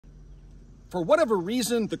For whatever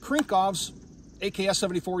reason, the Krinkovs,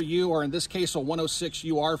 AKS-74U, or in this case a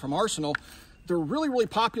 106UR from Arsenal, they're really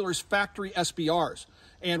popular as factory SBRs.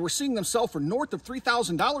 And we're seeing them sell for north of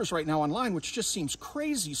 $3,000 right now online, which just seems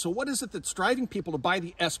crazy. So what is it that's driving people to buy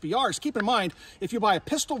the SBRs? Keep in mind, if you buy a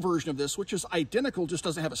pistol version of this, which is identical, just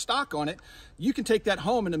doesn't have a stock on it, you can take that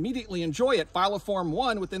home and immediately enjoy it. File a Form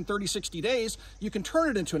 1 within 30, 60 days, you can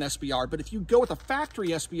turn it into an SBR. But if you go with a factory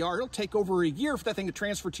SBR, it'll take over a year for that thing to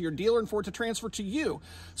transfer to your dealer and for it to transfer to you.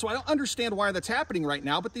 So I don't understand why that's happening right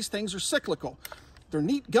now, but these things are cyclical. They're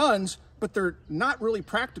neat guns, but they're not really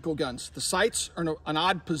practical guns. The sights are in an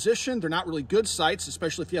odd position. They're not really good sights,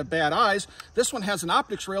 especially if you have bad eyes. This one has an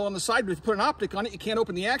optics rail on the side, but if you put an optic on it, you can't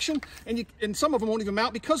open the action, and some of them won't even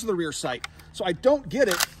mount because of the rear sight. So I don't get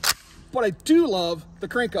it, but I do love the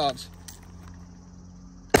Krinkovs.